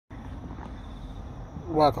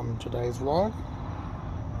Welcome to today's vlog.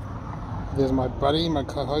 There's my buddy, my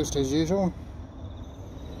co-host as usual.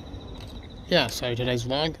 Yeah, so today's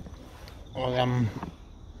vlog,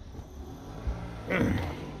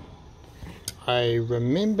 I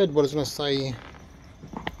remembered what I was going to say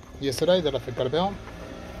yesterday that I forgot about.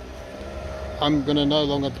 I'm going to no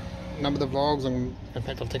longer number the vlogs, and in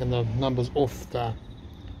fact I've taken the numbers off the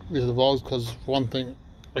rest of the vlogs because, for one thing,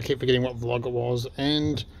 I keep forgetting what vlog it was,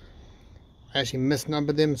 and I actually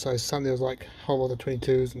misnumbered them, so some there was like a whole lot of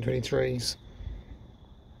 22s and 23s,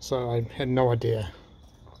 so I had no idea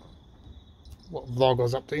what vlog I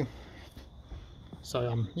was up to.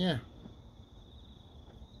 So yeah,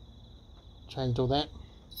 changed all that.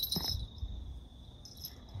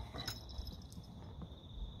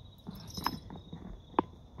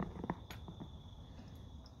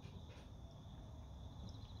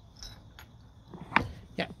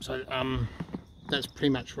 Yeah, so that's pretty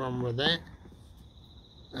much wrong with that.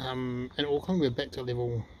 In Auckland we're back to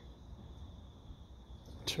level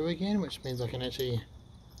 2 again, which means I can actually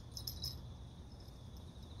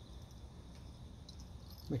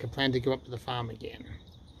make a plan to go up to the farm again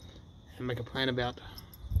and make a plan about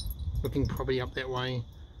looking property up that way.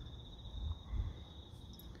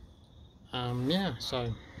 Yeah,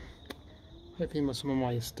 so hopefully some of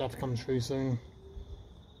my stuff comes through soon,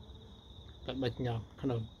 but making a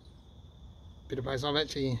kind of better place. I'm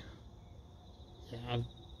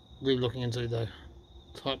really looking into the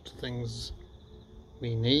types of things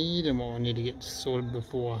we need and what I need to get sorted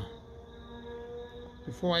before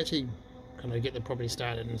I actually kind of get the property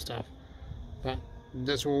started and stuff. But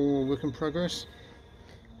that's all work in progress,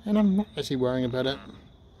 and I'm not actually worrying about it.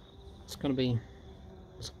 It's gonna be,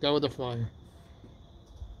 let's go with the flow.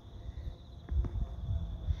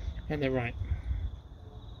 Ain't that right?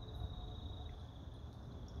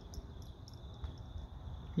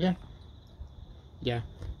 Yeah,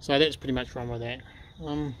 so that's pretty much wrong with that.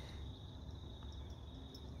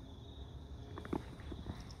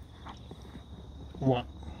 What?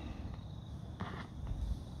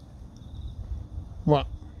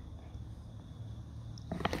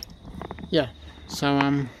 Yeah, so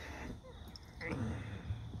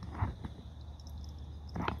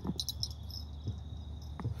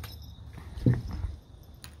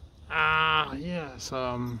yeah,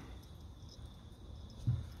 so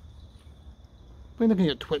been looking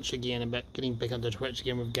at Twitch again, about getting back onto Twitch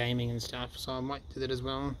again with gaming and stuff, so I might do that as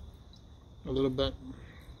well a little bit.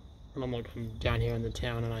 And I'm down here in the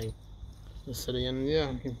town and the city, and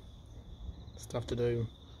yeah, stuff to do.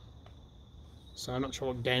 So I'm not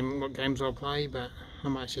sure what games I'll play, but I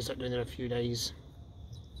might just start doing that a few days,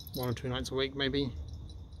 1 or 2 nights a week maybe,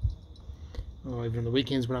 or even on the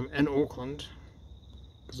weekends when I'm in Auckland,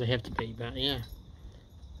 because I have to be. But yeah,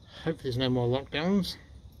 hopefully there's no more lockdowns.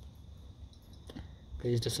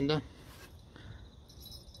 Please, Jacinda.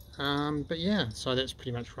 But yeah, so that's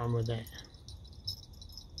pretty much wrong with that.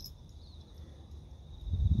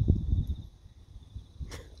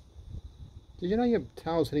 Did you know your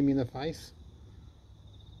towel's hitting me in the face?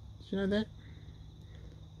 Did you know that?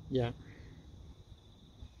 Yeah.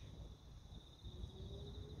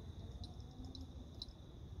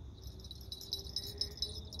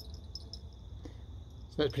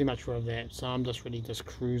 So that's pretty much where I'm at. So I'm just really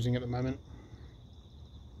cruising at the moment.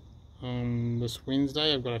 This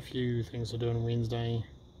Wednesday I've got a few things to do on Wednesday,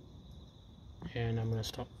 and I'm going to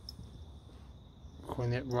stop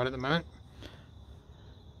recording that right at the moment.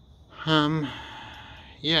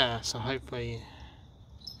 Yeah, so hopefully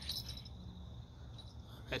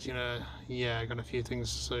actually I got a few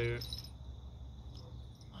things to,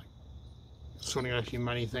 like, sorting out a few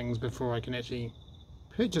money things before I can actually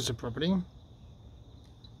purchase a property.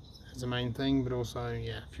 That's the main thing, but also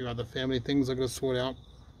yeah, a few other family things I've got to sort out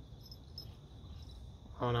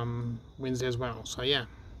on Wednesday as well. So yeah,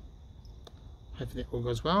 hopefully that all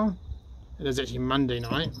goes well. It is actually Monday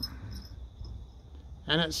night,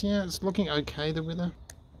 and it's looking okay, the weather.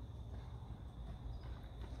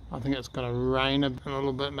 I think it's going to rain a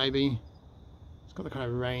little bit maybe. It's got the kind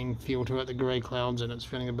of rain feel to it, the grey clouds, and it's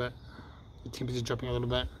feeling a bit, the temperature's dropping a little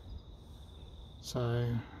bit. So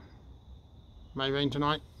may rain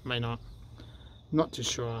tonight, may not. Not too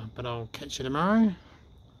sure, but I'll catch you tomorrow.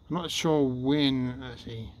 I'm not sure when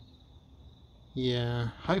actually. Yeah,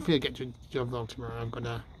 hopefully I get to do a vlog tomorrow. I've got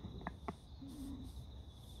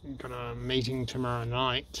a meeting tomorrow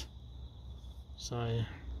night, so I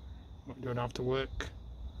might do it after work.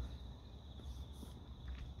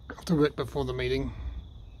 After work before the meeting.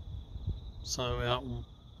 So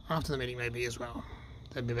after the meeting maybe as well.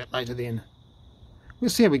 That'd be a bit later then. We'll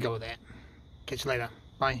see how we go with that. Catch you later.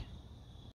 Bye.